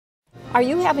Are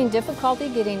you having difficulty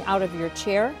getting out of your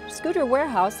chair? Scooter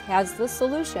Warehouse has the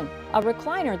solution, a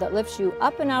recliner that lifts you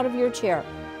up and out of your chair.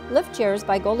 Lift chairs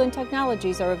by Golden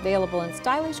Technologies are available in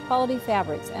stylish quality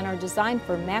fabrics and are designed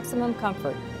for maximum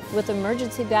comfort. With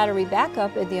emergency battery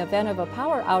backup in the event of a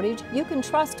power outage, you can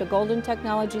trust a Golden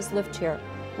Technologies lift chair.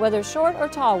 Whether short or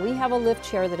tall, we have a lift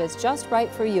chair that is just right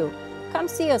for you. Come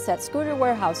see us at Scooter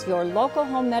Warehouse, your local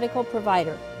home medical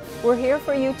provider. We're here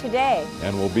for you today.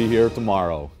 And we'll be here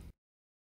tomorrow.